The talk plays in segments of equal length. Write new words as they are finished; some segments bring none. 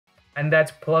and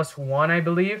that's +1, I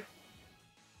believe.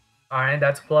 Alright,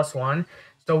 that's +1.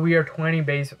 So we are 20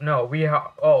 base. No, we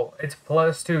have. Oh, it's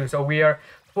 +2. So we are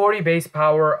 40 base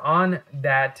power on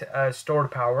that stored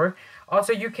power.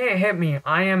 Also, you can't hit me.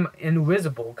 I am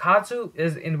invisible. Kazu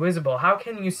is invisible. How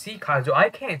can you see Kazu? I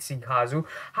can't see Kazu.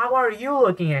 How are you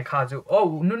looking at Kazu?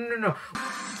 Oh, no, no, no, no.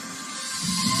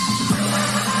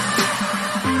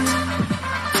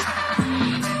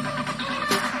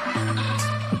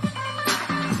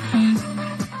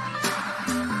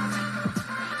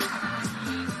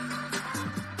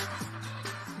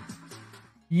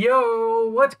 Yo,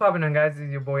 what's poppin' on, guys? This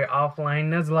is your boy Offline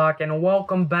Nuzlocke, and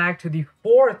welcome back to the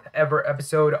 4th ever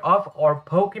episode of our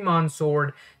Pokemon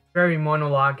Sword Fairy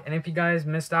Monolocke. And if you guys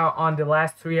missed out on the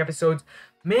last 3 episodes,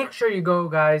 make sure you go,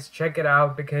 guys, check it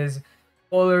out, because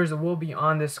spoilers will be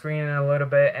on the screen in a little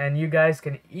bit, and you guys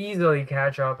can easily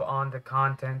catch up on the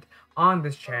content on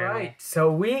this channel. Right. So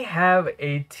we have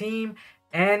a team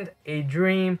and a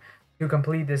dream to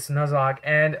complete this Nuzlocke,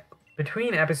 and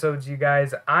between episodes, you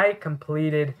guys, I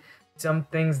completed some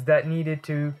things that needed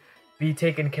to be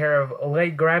taken care of,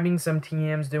 like grabbing some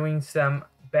TMs, doing some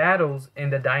battles in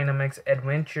the Dynamax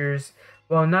Adventures.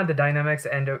 Well, not the Dynamax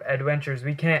and Adventures.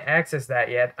 We can't access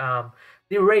that yet.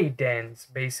 The raid dens,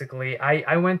 basically.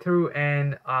 I went through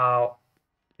and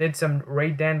did some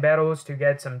raid den battles to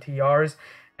get some TRs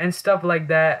and stuff like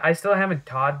that. I still haven't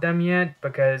taught them yet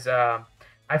because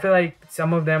I feel like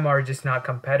some of them are just not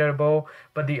compatible,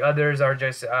 but the others are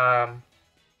just,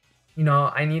 you know,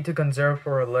 I need to conserve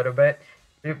for a little bit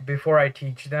before I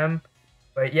teach them.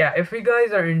 But yeah, if you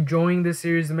guys are enjoying this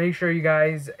series, make sure you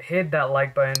guys hit that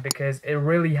like button because it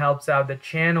really helps out the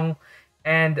channel.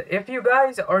 And if you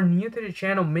guys are new to the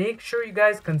channel, make sure you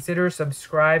guys consider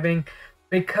subscribing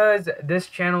because this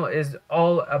channel is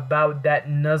all about that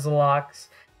Nuzlocke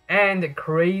and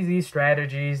crazy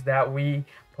strategies that we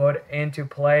put into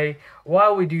play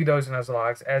while we do those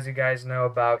Nuzlocke, as you guys know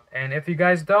about. And if you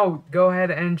guys don't, go ahead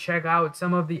and check out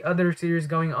some of the other series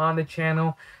going on the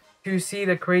channel to see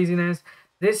the craziness.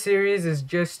 This series is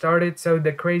just started, so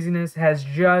the craziness has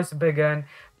just begun,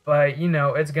 but you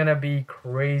know, it's gonna be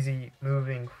crazy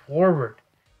moving forward.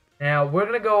 Now, we're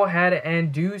gonna go ahead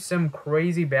and do some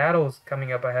crazy battles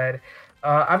coming up ahead.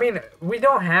 I mean, we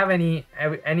don't have any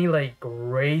like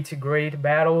great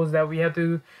battles that we have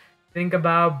to think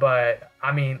about, but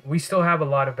I mean, we still have a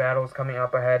lot of battles coming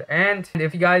up ahead. And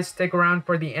if you guys stick around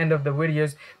for the end of the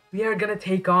videos, we are gonna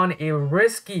take on a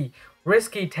risky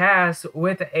task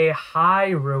with a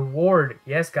high reward.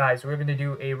 Yes, guys, we're gonna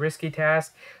do a risky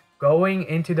task, going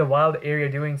into the wild area,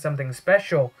 doing something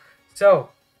special. So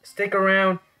stick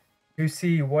around to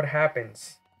see what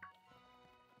happens.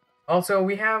 Also,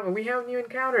 we have new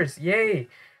encounters. Yay!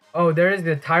 Oh, there is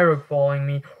the Tyrogue following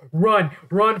me. Run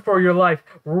for your life.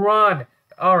 Run.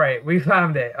 All right, we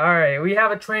found it. All right, we have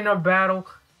a trainer battle.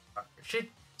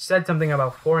 She said something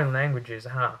about foreign languages,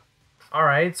 huh? All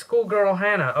right, schoolgirl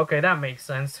Hannah. Okay, that makes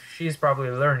sense. She's probably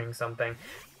learning something.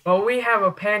 But we have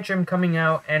a Pantrim coming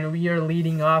out, and we are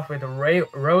leading off with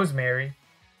Rosemary.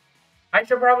 I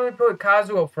should probably put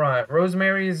Kazu up front.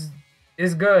 Rosemary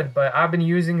is good, but I've been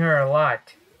using her a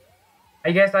lot. I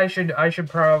guess I should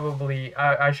probably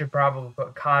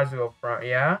put Kazu up front,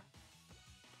 yeah?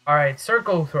 Alright,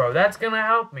 circle throw. That's gonna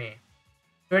help me.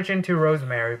 Switch into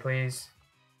Rosemary, please.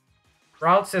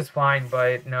 Routes is fine,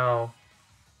 but no.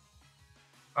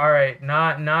 Alright,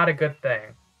 not a good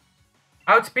thing.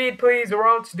 Outspeed, please.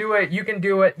 Routes, do it. You can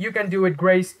do it. You can do it,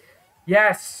 Grace.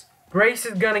 Yes. Grace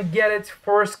is gonna get its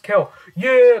first kill.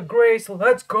 Yeah, Grace.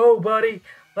 Let's go, buddy.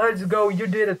 Let's go. You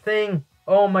did a thing.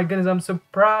 Oh my goodness, I'm so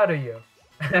proud of you.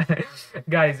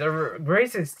 Guys,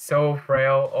 Grace is so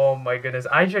frail. Oh my goodness,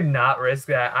 I should not risk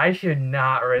that. I should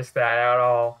not risk that at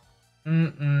all.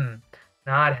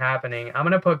 Not happening. I'm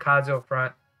gonna put Kazu up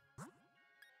front.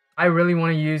 I really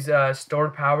want to use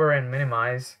stored power and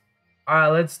minimize.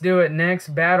 Alright, let's do it.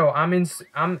 Next battle. I'm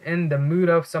in the mood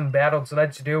of some battles, so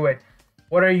let's do it.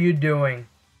 What are you doing?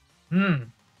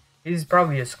 He's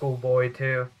probably a schoolboy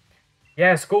too.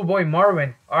 Yeah, schoolboy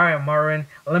Marvin. Alright, Marvin,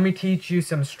 let me teach you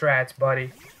some strats,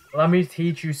 buddy. Let me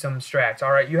teach you some strats.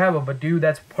 Alright, you have a Badoo.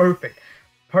 That's perfect.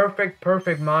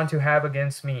 Perfect mon to have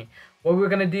against me. What we're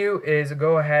gonna do is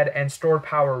go ahead and store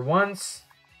power once.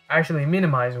 Actually,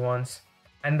 minimize once.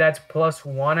 And that's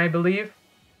 +1, I believe.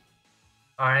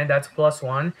 Alright, that's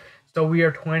 +1. So we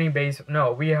are 20 base.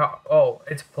 No, we have. Oh,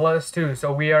 it's +2.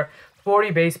 So we are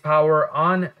 40 base power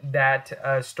on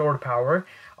that stored power.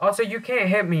 Also, you can't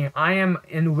hit me. I am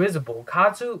invisible.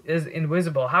 Kazu is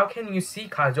invisible. How can you see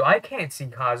Kazu? I can't see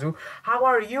Kazu. How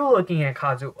are you looking at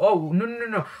Kazu? Oh, no, no, no,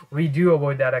 no. We do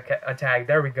avoid that attack.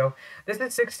 There we go. This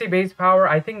is 60 base power.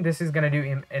 I think this is going to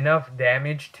do enough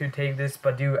damage to take this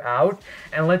Badoo out.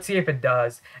 And let's see if it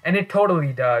does. And it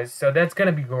totally does. So that's going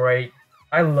to be great.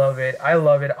 I love it. I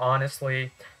love it,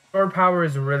 honestly. Sword power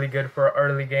is really good for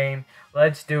early game.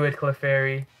 Let's do it,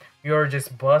 Clefairy. You're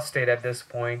just busted at this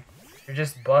point. You're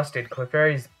just busted.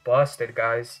 Clefairy's busted,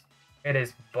 guys. It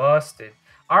is busted.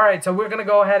 Alright, so we're gonna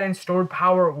go ahead and store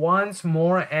power once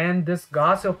more, and this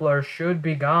Gossifleur should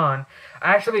be gone.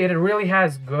 Actually, it really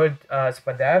has good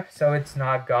Spadef, so it's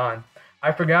not gone.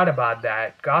 I forgot about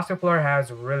that. Gossifleur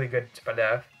has really good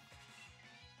Spadef.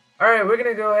 Alright, we're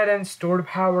gonna go ahead and store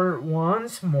power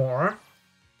once more.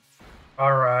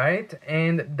 Alright,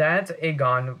 and that's a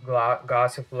gone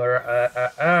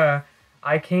Gossifleur.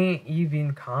 I can't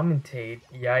even commentate.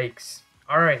 Yikes.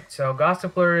 Alright, so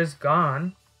Gossifleur is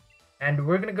gone. And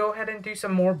we're gonna go ahead and do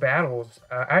some more battles.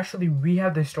 Actually, we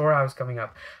have the storehouse coming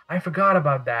up. I forgot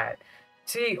about that.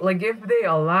 See, like, if they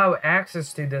allow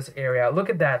access to this area, look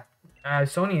at that.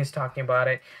 Sony is talking about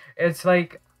it. It's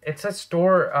like, it's a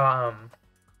store,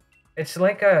 it's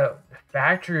like a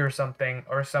factory or something,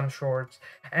 or some sorts.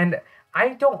 And I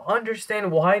don't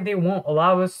understand why they won't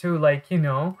allow us to, like, you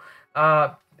know,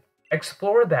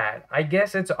 explore that. I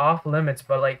guess it's off limits,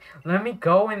 but like, let me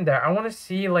go in there. I want to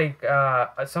see like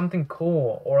something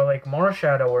cool, or like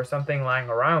Marshadow or something lying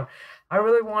around. I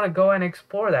really want to go and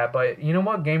explore that, but you know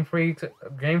what? Game Freak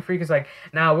is like,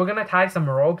 now we're gonna tie some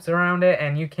ropes around it,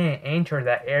 and you can't enter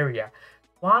that area.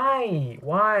 Why?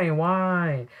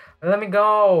 Why? Let me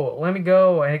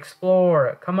go and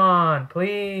explore. Come on,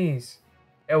 please.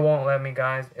 It won't let me,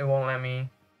 guys. It won't let me.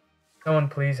 Someone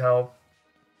please help.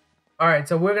 Alright,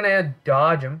 so we're gonna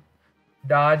dodge him.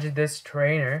 Dodge this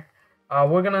trainer.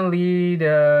 We're gonna lead,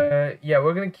 yeah,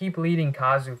 we're gonna keep leading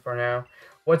Kazu for now.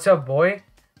 What's up, boy?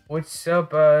 What's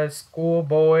up,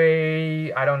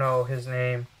 schoolboy? I don't know his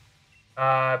name.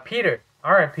 Peter.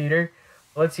 Alright, Peter.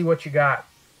 Let's see what you got.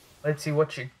 Let's see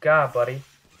what you got, buddy.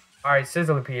 Alright,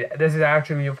 Sizzlipede. This is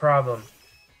actually a problem.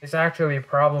 It's actually a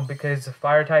problem because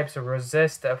fire types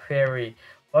resist a fairy.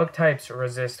 Bug types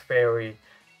resist fairy.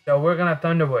 So we're gonna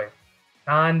Thunder Wave.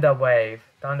 Thunder Wave.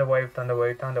 Thunder Wave, Thunder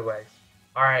Wave, Thunder Wave.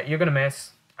 Alright, you're gonna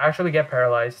miss. Actually get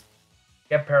paralyzed.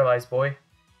 Get paralyzed, boy.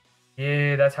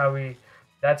 Yeah, that's how we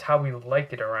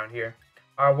like it around here.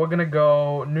 Alright, we're gonna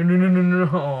go. No.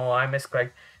 Oh, I misclicked.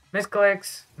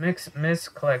 Misclicks.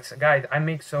 Misclicks. Guys, I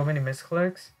make so many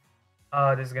misclicks.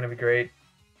 This is gonna be great.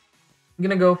 I'm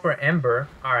gonna go for Ember.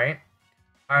 Alright.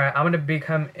 Alright, I'm gonna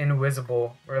become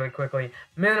invisible really quickly.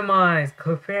 Minimize!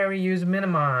 Clefairy use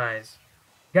minimize.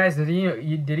 Guys, did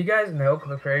you guys know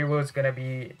Clefairy was gonna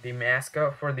be the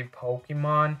mascot for the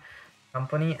Pokemon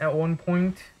company at one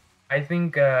point? I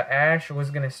think Ash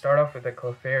was gonna start off with a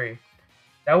Clefairy.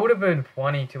 That would have been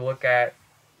funny to look at.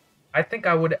 I think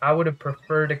I would have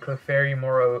preferred a Clefairy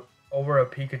more over a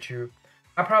Pikachu.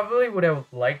 I probably would have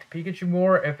liked Pikachu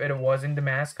more if it wasn't the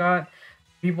mascot.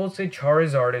 People say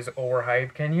Charizard is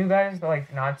overhyped. Can you guys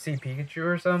like not see Pikachu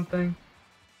or something?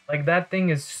 Like, that thing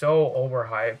is so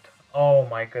overhyped. Oh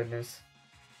my goodness.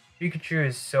 Pikachu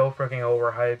is so freaking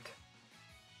overhyped.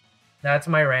 That's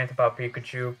my rant about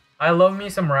Pikachu. I love me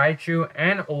some Raichu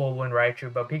and Alolan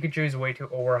Raichu, but Pikachu is way too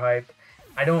overhyped.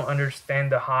 I don't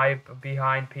understand the hype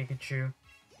behind Pikachu.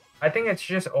 I think it's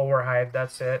just overhyped,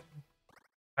 that's it.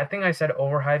 I think I said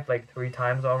overhyped like 3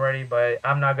 times already, but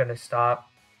I'm not gonna stop.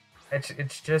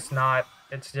 It's just not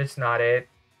it.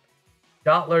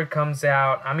 Dottler comes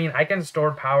out. I mean, I can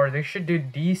store power. They should do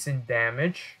decent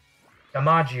damage.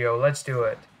 Damaggio, let's do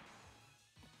it.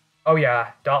 Oh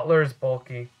yeah, Dottler is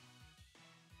bulky.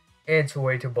 It's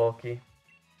way too bulky.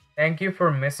 Thank you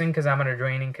for missing, because I'm on a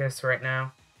Draining Kiss right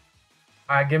now.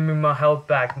 Alright, give me my health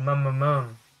back.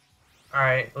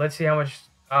 Alright, let's see how much...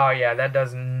 Oh yeah, that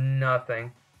does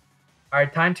nothing.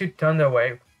 Alright, time to Thunder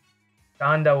Wave.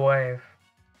 Thunder Wave.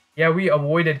 Yeah, we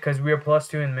avoided because we are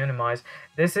 +2 in minimize.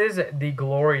 This is the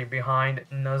glory behind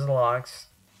Nuzlocke.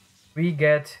 We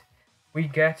get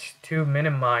to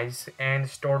minimize and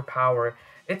store power.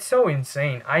 It's so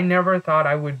insane. I never thought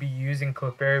I would be using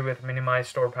Clefairy with minimize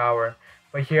store power,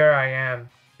 but here I am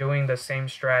doing the same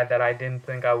strat that I didn't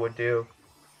think I would do.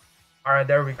 Alright,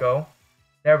 there we go.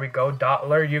 There we go.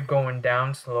 Dottler, you're going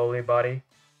down slowly, buddy.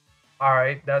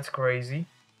 Alright, that's crazy.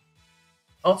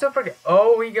 Also forget.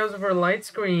 Oh, he goes for light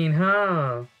screen,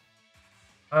 huh?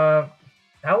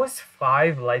 That was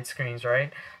 5 light screens,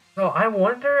 right? So I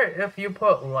wonder if you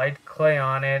put light clay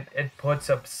on it, it puts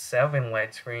up 7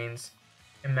 light screens.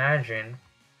 Imagine.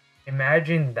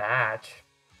 Imagine that.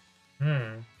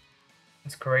 Hmm.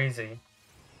 It's crazy.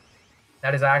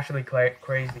 That is actually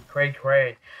crazy.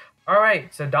 Cray.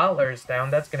 Alright, so dollars down.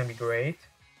 That's gonna be great.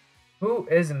 Who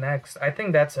is next? I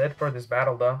think that's it for this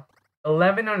battle, though.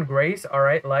 11 on Grace.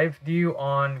 Alright, life due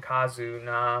on Kazu.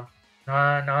 Nah.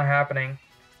 Not happening.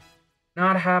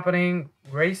 Not happening.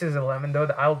 Grace is 11, though.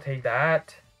 I'll take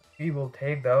that. We will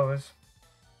take those.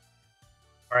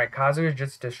 Alright, Kazu is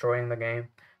just destroying the game.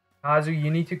 Kazu,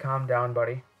 you need to calm down,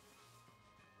 buddy.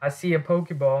 I see a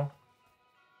Pokeball.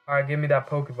 Alright, give me that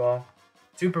Pokeball.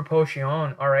 Super Potion.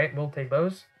 Alright, we'll take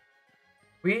those.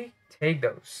 We take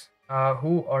those.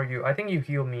 Who are you? I think you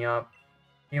healed me up.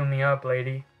 Heal me up,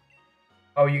 lady.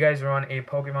 Oh, you guys run a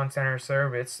Pokemon Center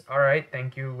service. Alright,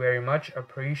 thank you very much.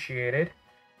 Appreciated.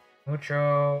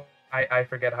 Mucho... I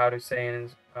forget how to say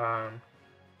it.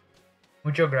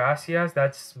 Mucho gracias.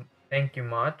 That's... Thank you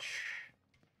much.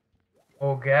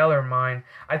 Oh, Galar mine.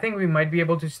 I think we might be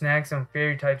able to snag some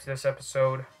fairy types this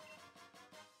episode.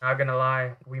 Not gonna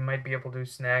lie. We might be able to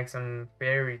snag some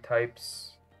fairy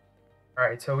types.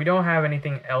 Alright, so we don't have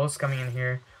anything else coming in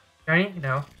here. Shiny?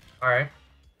 No. Alright.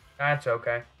 That's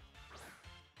okay.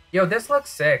 Yo, this looks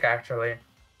sick, actually. It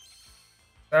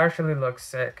actually looks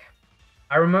sick.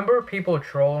 I remember people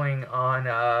trolling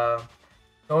on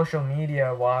social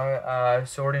media while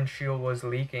Sword and Shield was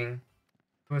leaking.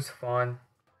 It was fun.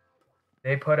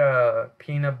 They put a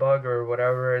peanut bug or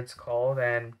whatever it's called,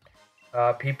 and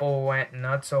people went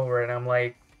nuts over it. I'm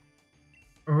like,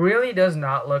 really does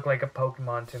not look like a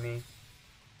Pokemon to me.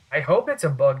 I hope it's a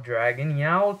bug dragon.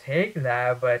 Yeah, I'll take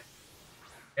that, but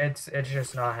it's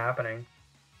just not happening.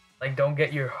 Like, don't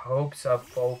get your hopes up,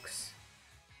 folks.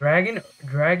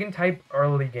 Dragon type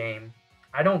early game.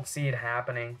 I don't see it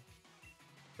happening.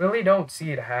 Really don't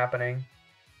see it happening.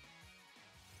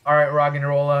 Alright,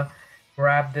 Roggenrola.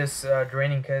 Grab this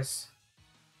Draining Kiss.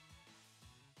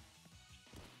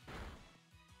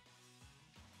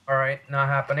 Alright, not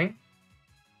happening.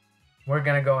 We're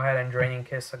gonna go ahead and Draining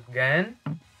Kiss again.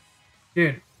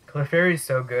 Dude, Clefairy is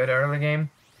so good early game.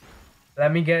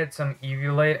 Let me get some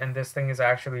Eviolite, and this thing is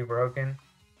actually broken.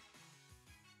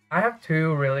 I have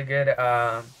two really good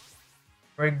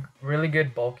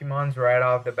Pokemons right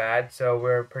off the bat, so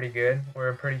we're pretty good.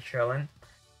 We're pretty chilling.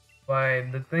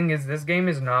 But the thing is, this game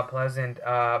is not pleasant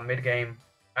mid-game.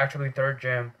 Actually, third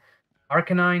gym.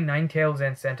 Arcanine, Ninetales,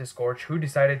 and Centiskorch. Who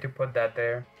decided to put that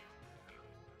there?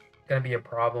 It's gonna be a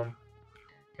problem.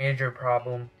 Major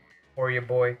problem for you,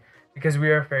 boy. Because we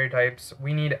are fairy types.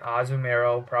 We need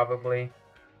Azumarill, probably.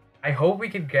 I hope we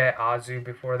could get Azu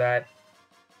before that.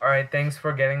 Alright, thanks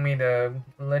for letting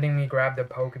me grab the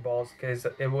Pokeballs, because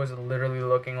it was literally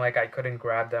looking like I couldn't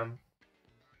grab them.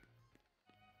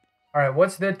 Alright,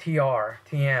 what's the TR?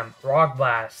 TM. Rock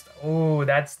Blast. Ooh,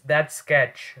 that's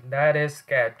sketch. That is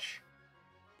sketch.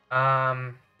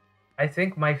 I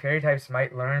think my fairy types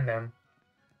might learn them.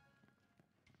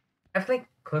 I think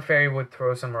Clefairy would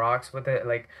throw some rocks with it,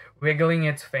 like wiggling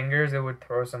its fingers, it would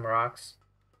throw some rocks.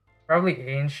 Probably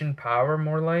Ancient Power,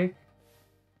 more like.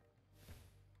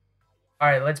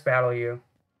 Alright, let's battle you.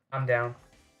 I'm down.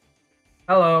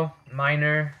 Hello,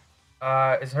 Miner.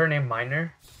 Is her name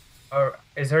Miner? Or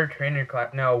is her trainer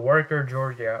class? No, Worker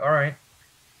Georgia. Alright.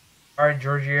 Alright,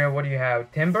 Georgia, what do you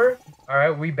have? Timber?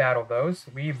 Alright, we battle those.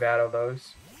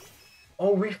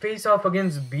 Oh, we face off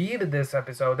against Bead this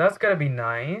episode. That's gonna be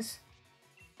nice.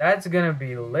 That's gonna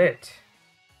be lit.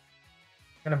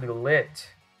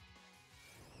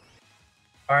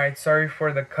 Alright, sorry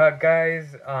for the cut,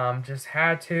 guys. Just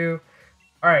had to.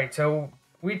 Alright, so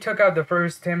we took out the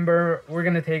first Timber. We're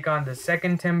gonna take on the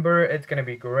second Timber. It's gonna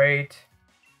be great.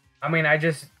 I mean, I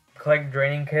just clicked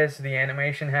Draining Kiss. The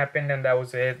animation happened, and that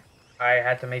was it. I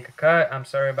had to make a cut. I'm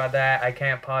sorry about that. I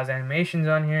can't pause animations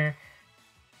on here.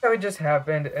 So it just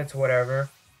happened. It's whatever.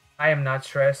 I am not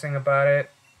stressing about it.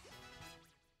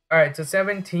 Alright, so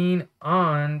 17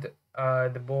 on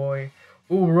the boy.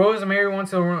 Ooh, Rosemary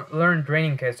wants to learn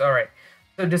Draining Kiss. Alright.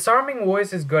 So Disarming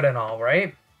Voice is good and all,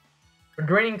 right? But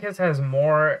Draining Kiss has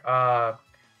more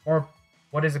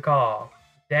what is it called?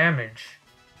 Damage.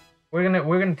 We're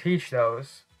gonna teach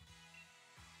those.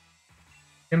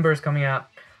 Timber's coming out.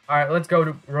 Alright, let's go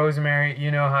to Rosemary.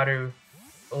 You know how to...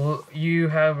 You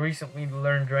have recently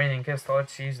learned Draining Kiss, so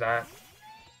let's use that.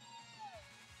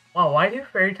 Wow, why do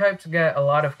fairy types get a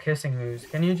lot of kissing moves?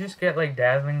 Can you just get like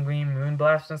Dazzling Gleam,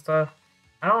 Moonblast and stuff?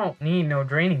 I don't need no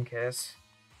Draining Kiss.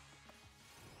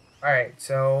 Alright,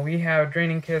 so we have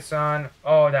Draining Kiss on.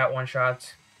 Oh, that one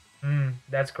shot.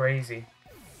 That's crazy.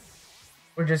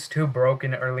 We're just too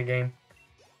broken early game.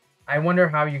 I wonder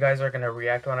how you guys are gonna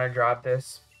react when I drop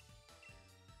this.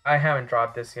 I haven't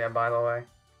dropped this yet, by the way.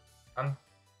 I'm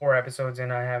 4 episodes in,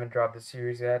 I haven't dropped the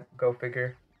series yet. Go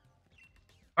figure.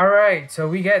 Alright, so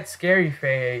we get Scary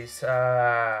Face.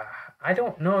 I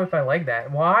don't know if I like that.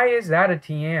 Why is that a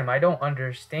TM? I don't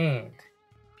understand.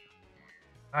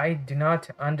 I do not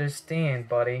understand,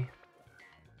 buddy.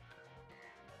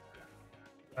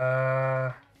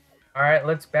 Alright,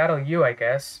 let's battle you, I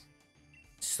guess.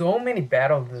 So many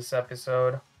battles this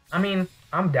episode. I mean,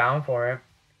 I'm down for it.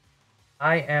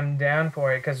 I am down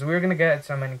for it, because we're gonna get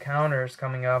some encounters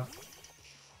coming up.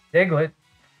 Diglett.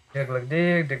 Diglett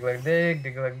dig, Diglett dig,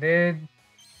 Diglett dig.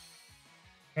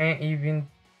 Can't even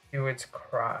do its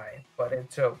cry, but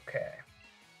it's okay.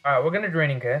 Alright, we're gonna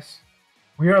Draining Kiss.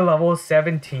 We are level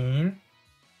 17.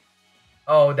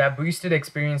 Oh, that boosted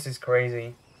experience is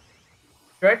crazy.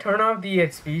 Should I turn off the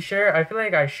XP share? I feel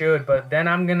like I should, but then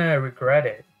I'm gonna regret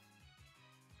it.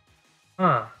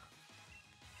 Huh.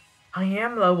 I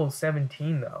am level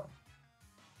 17 though.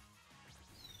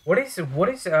 What is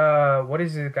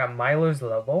it got Milo's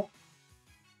level?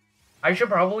 I should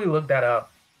probably look that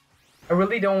up. I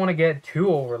really don't want to get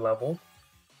too over leveled.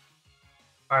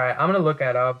 Alright, I'm gonna look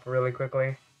that up really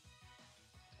quickly.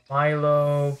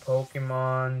 Milo,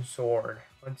 Pokemon, Sword.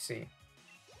 Let's see.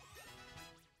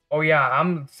 Oh yeah,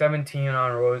 I'm 17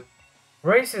 on Rose.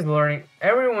 Race is learning.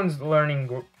 Everyone's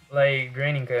learning like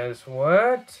Draining Kiss.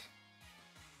 What?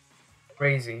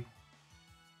 Crazy.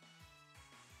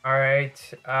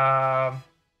 Alright,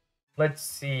 let's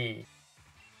see.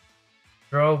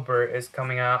 Drobert is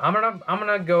coming out. I'm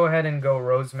gonna go ahead and go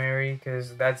Rosemary,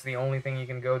 because that's the only thing you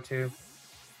can go to.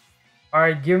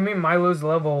 Alright, give me Milo's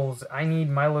levels. I need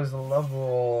Milo's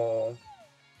level.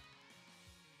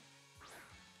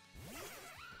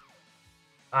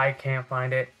 I can't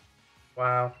find it.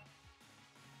 Wow.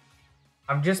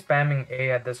 I'm just spamming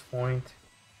A at this point.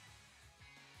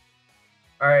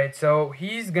 Alright, so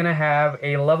he's gonna have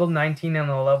a level 19 and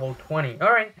a level 20.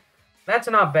 Alright, that's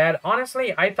not bad.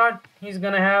 Honestly, I thought he's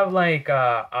gonna have like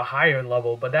a higher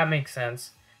level, but that makes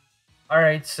sense.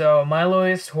 Alright, so Milo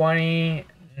is 20.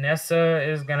 Nessa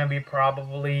is gonna be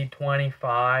probably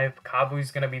 25. Kabu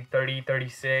is gonna be 30,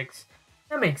 36.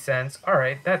 That makes sense.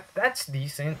 Alright, that's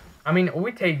decent. I mean,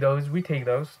 we take those. We take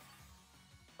those.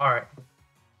 Alright.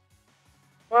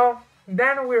 Well,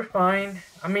 then we're fine.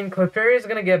 I mean, Clefairy is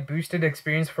gonna get boosted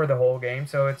experience for the whole game,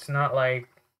 so it's not like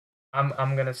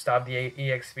I'm gonna stop the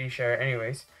EXP share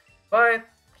anyways. But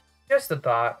just a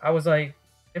thought. I was like,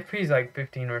 if he's like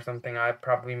 15 or something, I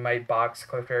probably might box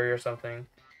Clefairy or something.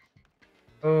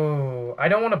 Oh, I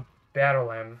don't want to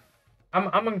battle him. I'm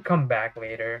gonna come back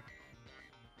later.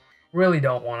 Really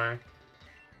don't wanna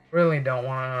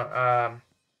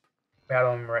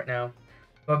battle him right now.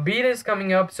 But Beat is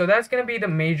coming up, so that's gonna be the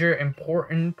major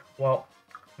important. Well,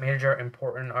 major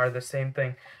important are the same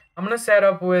thing. I'm gonna set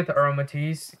up with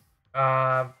Aromatisse.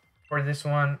 For this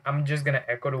one, I'm just gonna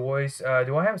echo the voice.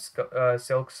 Do I have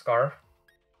Silk Scarf?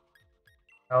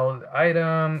 Held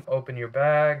item. Open your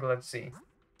bag. Let's see.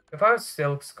 If I was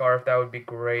Silk Scarf, that would be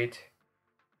great.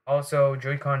 Also,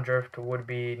 Joy-Con Drift would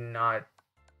be not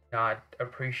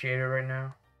appreciated right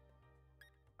now.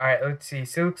 Alright, let's see.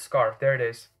 Silk Scarf. There it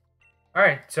is.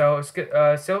 Alright, so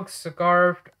Silk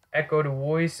Scarf, Echo the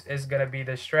Voice is gonna be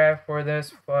the strat for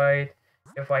this fight.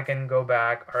 If I can go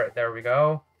back. Alright, there we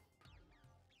go.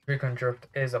 Joy-Con Drift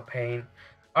is a pain.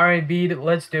 Alright, Bead,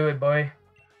 let's do it, boy.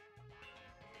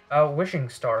 Wishing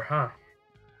Star, huh?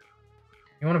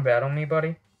 You wanna battle me,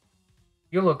 buddy?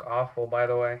 You look awful, by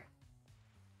the way.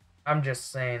 I'm just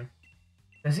saying.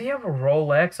 Does he have a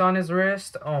Rolex on his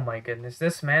wrist? Oh my goodness,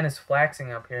 this man is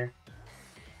flexing up here.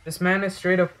 This man is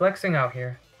straight up flexing out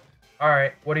here.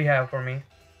 Alright, what do you have for me?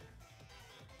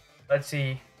 Let's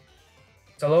see.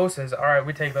 Soloses. Alright,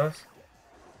 we take those.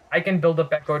 I can build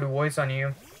up Echo the Voice on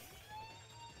you.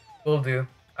 Will do.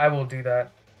 I will do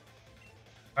that.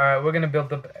 Alright, we're gonna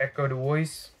build up Echo the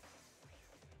Voice.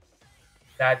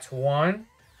 That's one.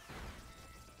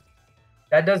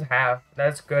 That does half.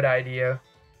 That's good idea.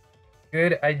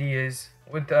 Good ideas.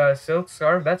 With Silk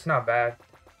Scarf, that's not bad.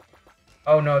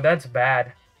 Oh no, that's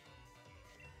bad.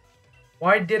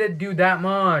 Why did it do that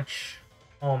much?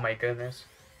 Oh my goodness.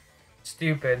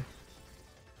 Stupid.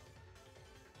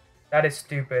 That is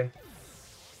stupid.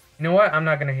 You know what? I'm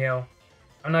not gonna heal.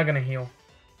 I'm not gonna heal.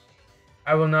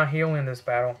 I will not heal in this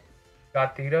battle.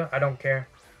 Got Theta? I don't care.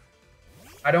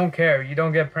 I don't care. You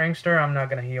don't get Prankster, I'm not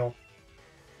gonna heal.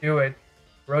 Do it.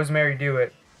 Rosemary, do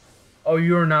it. Oh,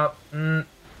 you're not. Alright,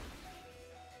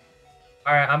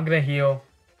 I'm gonna heal.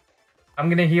 I'm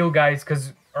gonna heal, guys,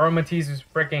 because Aromatisse is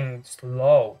freaking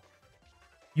slow.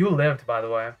 You lived, by the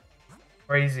way.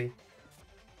 Crazy.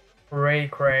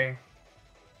 Cray.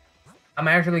 I'm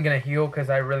actually gonna heal because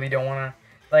I really don't wanna...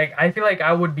 Like, I feel like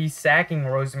I would be sacking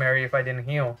Rosemary if I didn't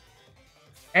heal.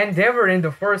 Endeavor in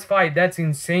the first fight, that's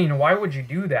insane. Why would you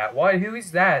do that? Why? Who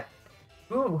is that?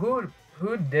 Who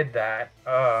did that?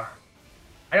 I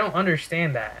don't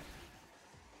understand that.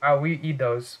 We eat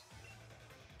those.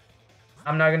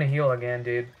 I'm not gonna heal again,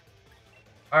 dude.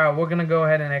 Alright, we're gonna go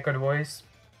ahead and echo the voice.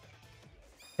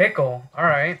 Pickle.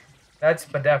 Alright. That's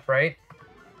Badef, right?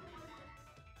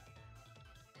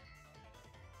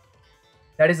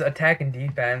 That is attack and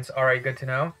defense. Alright, good to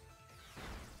know.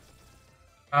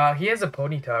 He has a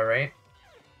Ponyta, right?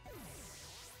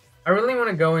 I really want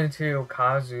to go into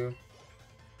Kazu.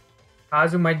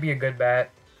 Kazu might be a good bet.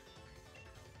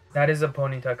 That is a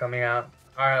Ponyta coming out.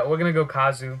 Alright, we're gonna go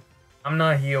Kazu. I'm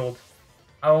not healed.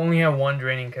 I only have one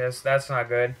Draining Kiss. That's not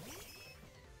good.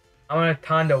 I'm gonna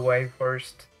Tanda away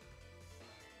first.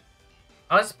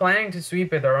 I was planning to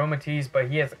sweep with Aromatisse, but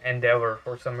he has Endeavor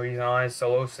for some reason on his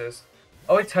Solosis.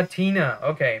 Oh, it's Hatina.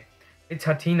 Okay. It's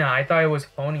Hatina. I thought it was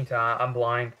Ponyta. I'm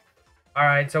blind.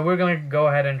 Alright, so we're gonna go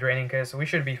ahead and Draining Kiss. We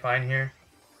should be fine here.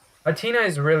 Hatina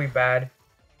is really bad.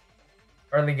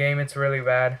 Early game, it's really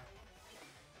bad.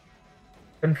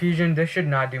 Confusion, this should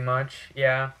not do much.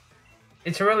 Yeah.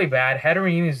 It's really bad.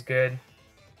 Hatterene is good.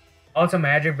 Also,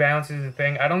 Magic Bounce is a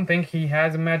thing. I don't think he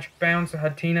has a Magic Bounce,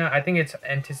 Hatina. I think it's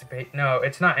Anticipate. No,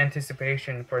 it's not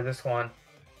Anticipation for this one.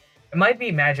 It might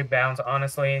be Magic Bounce,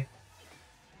 honestly.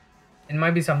 It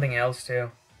might be something else,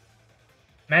 too.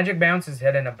 Magic Bounce is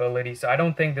hidden ability, so I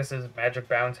don't think this is Magic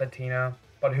Bounce Hatina.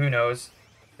 But who knows?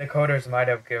 The coders might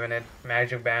have given it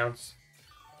Magic Bounce.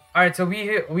 Alright, so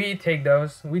we take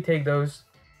those. We take those.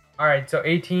 Alright, so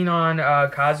 18 on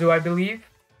Kazu, I believe.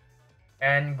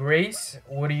 And Grace,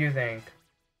 what do you think?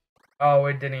 Oh,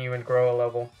 it didn't even grow a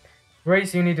level.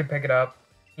 Grace, you need to pick it up.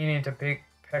 You need to pick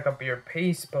up your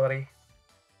pace, buddy.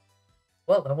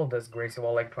 What level does Grace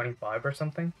evolve? Like 25 or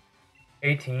something?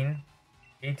 18.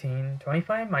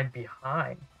 25 might be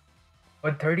high.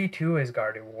 But 32 is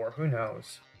Gardevoir. Who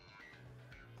knows?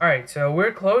 Alright, so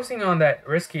we're closing on that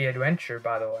risky adventure,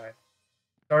 by the way.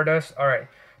 Stardust. Alright.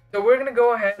 So we're going to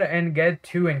go ahead and get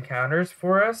 2 encounters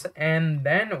for us. And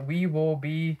then we will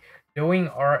be doing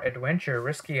our adventure,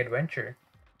 risky adventure.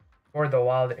 For the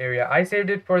wild area. I saved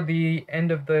it for the end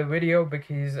of the video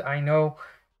because I know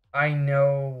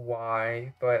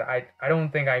why. But I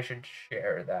don't think I should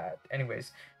share that.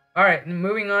 Anyways. Alright,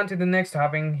 moving on to the next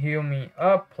topic. Heal me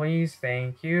up, please.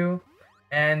 Thank you.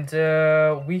 And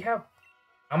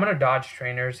I'm gonna dodge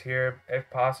trainers here if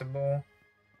possible.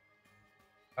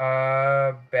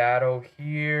 Battle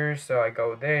here, so I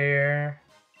go there.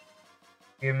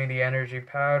 Give me the energy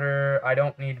powder. I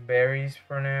don't need berries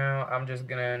for now. I'm just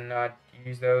gonna not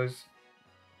use those.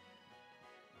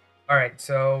 Alright,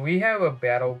 so we have a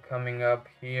battle coming up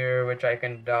here, which I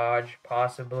can dodge,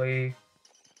 possibly.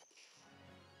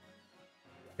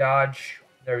 Dodge.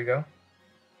 There we go.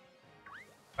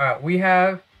 Alright, we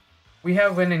have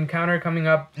an encounter coming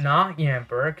up, not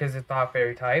Yamper, because it's not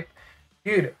fairy type.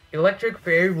 Dude, Electric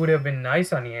Fairy would have been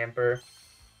nice on Yamper.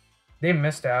 They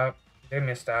missed out.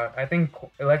 I think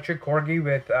Electric Corgi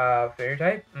with fairy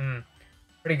type?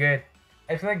 Pretty good.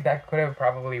 I feel like that could have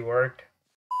probably worked.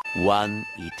 One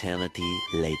eternity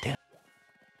later.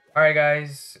 Alright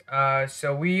guys,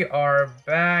 so we are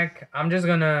back. I'm just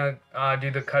gonna do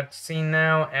the cutscene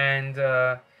now, and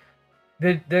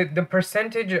the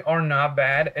percentage are not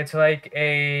bad. It's like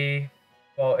a,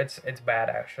 well, it's bad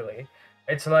actually.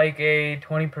 It's like a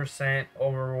 20%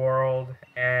 overworld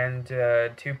and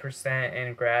 2%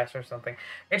 in grass or something.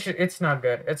 It's not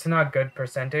good. It's not good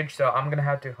percentage, so I'm gonna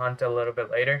have to hunt a little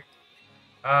bit later.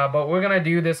 But we're gonna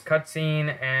do this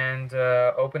cutscene and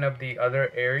open up the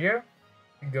other area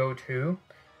to go to,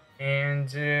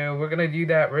 and we're gonna do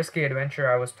that risky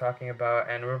adventure I was talking about,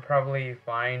 and we'll probably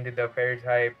find the fairy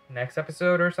type next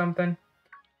episode or something,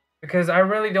 because I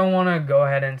really don't want to go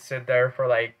ahead and sit there for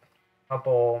like a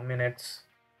couple minutes.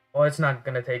 Well, it's not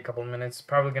gonna take a couple minutes. It's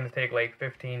probably gonna take like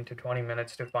 15 to 20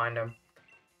 minutes to find them.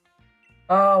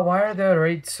 Why are the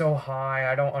rates so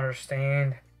high? I don't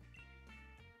understand.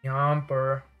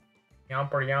 Yamper.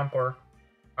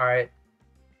 Alright.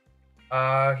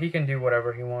 He can do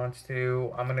whatever he wants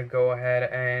to. I'm gonna go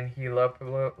ahead and heal up a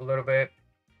little bit.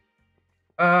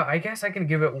 I guess I can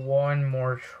give it one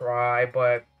more try,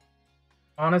 but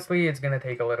honestly, it's gonna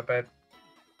take a little bit.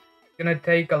 It's gonna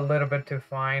take a little bit to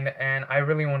find, and I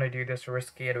really want to do this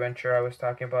risky adventure I was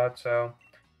talking about, so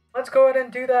let's go ahead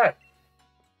and do that.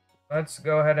 Let's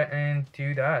go ahead and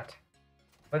do that.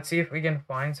 Let's see if we can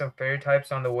find some fairy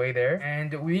types on the way there.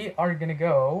 And we are gonna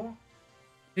go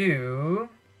to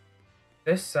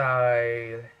this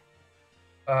side.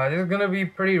 This is gonna be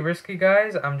pretty risky,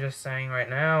 guys. I'm just saying right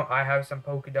now. I have some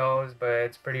Pokédolls, but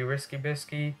it's pretty risky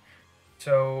bisky.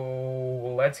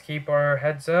 So let's keep our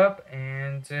heads up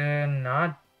and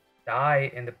not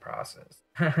die in the process.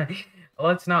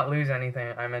 Let's not lose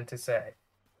anything, I meant to say.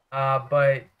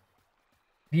 But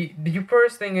the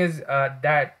first thing is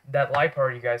that light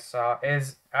part you guys saw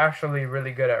is actually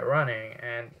really good at running,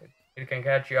 and it can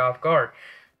catch you off guard,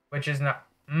 which is not.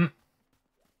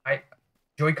 I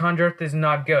Joy-Con drift is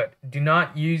not good. Do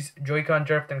not use Joy-Con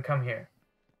drift and come here.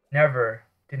 Never.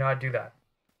 Do not do that.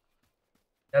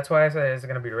 That's why I said it's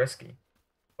gonna be risky.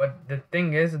 But the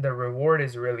thing is, the reward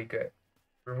is really good.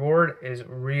 Reward is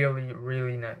really,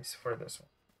 really nice for this one.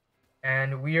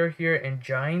 And we are here in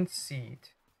Giant Seed.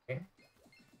 Okay?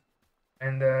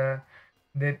 And the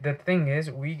thing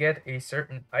is, we get a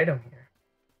certain item here.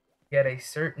 Get a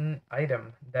certain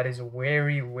item that is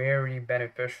very, very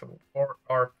beneficial for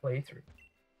our playthrough.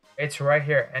 It's right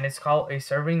here, and it's called a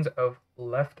servings of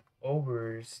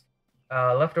leftovers.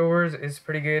 Leftovers is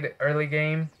pretty good early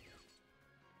game.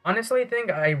 Honestly, I think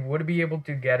I would be able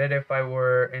to get it if I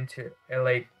were into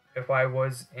if I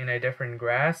was in a different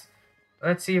grass.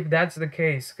 Let's see if that's the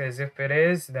case, because if it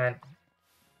is, then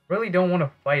really don't want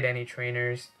to fight any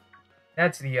trainers.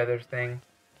 That's the other thing.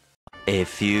 A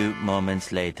few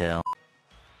moments later.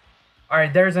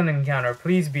 Alright, there's an encounter.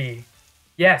 Please be.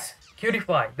 Yes, cutie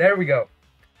fly. There we go.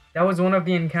 That was one of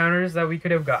the encounters that we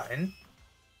could have gotten.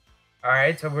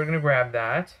 Alright, so we're gonna grab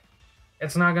that.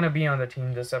 It's not gonna be on the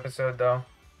team this episode though.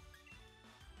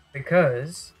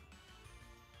 Because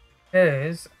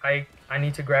I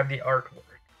need to grab the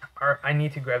artwork. I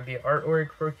need to grab the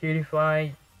artwork for Cutie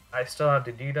Fly. I still have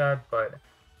to do that, but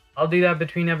I'll do that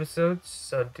between episodes,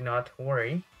 so do not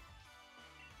worry.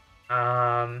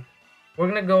 We're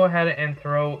gonna go ahead and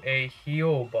throw a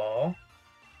heal ball.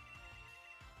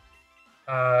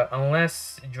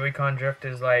 Unless Joy-Con drift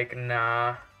is like,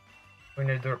 nah,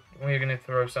 we're gonna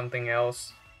throw something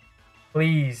else.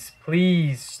 Please,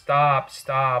 please, stop.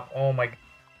 Oh my.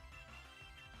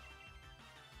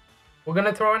 We're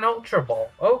gonna throw an Ultra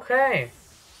Ball. Okay.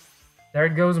 There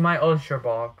goes my Ultra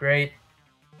Ball. Great.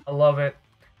 I love it.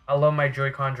 I love my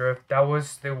Joy-Con drift. That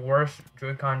was the worst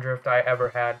Joy-Con drift I ever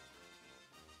had.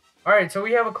 Alright, so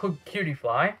we have a Cutie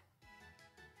Fly.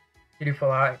 Cutie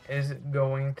Fly is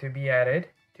going to be added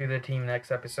to the team next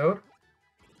episode.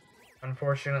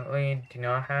 Unfortunately, do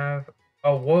not have...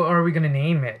 Oh, what are we gonna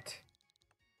name it?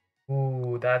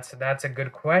 Ooh, that's a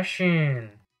good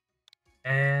question.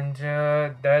 And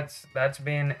that's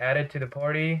been added to the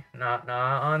party, not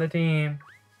on the team.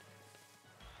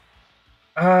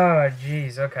 Ah,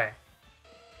 jeez, okay.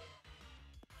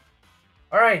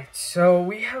 Alright, so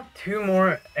we have 2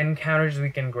 more encounters we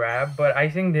can grab, but I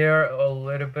think they're a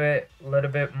little bit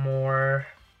more,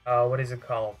 what is it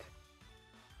called?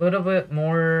 A little bit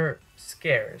more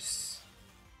scarce.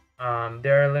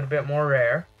 They're a little bit more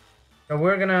rare. So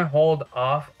we're gonna hold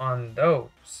off on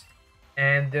those.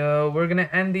 And we're gonna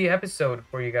end the episode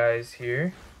for you guys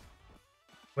here.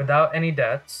 Without any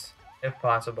deaths, if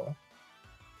possible.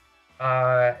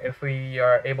 If we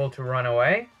are able to run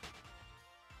away.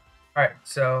 Alright,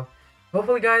 so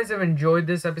hopefully guys have enjoyed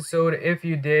this episode. If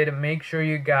you did, make sure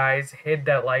you guys hit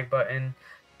that like button.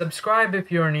 Subscribe if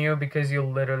you're new, because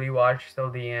you'll literally watch till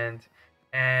the end.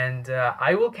 And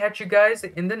I will catch you guys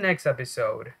in the next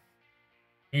episode.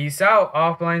 Peace out,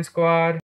 Offline Squad.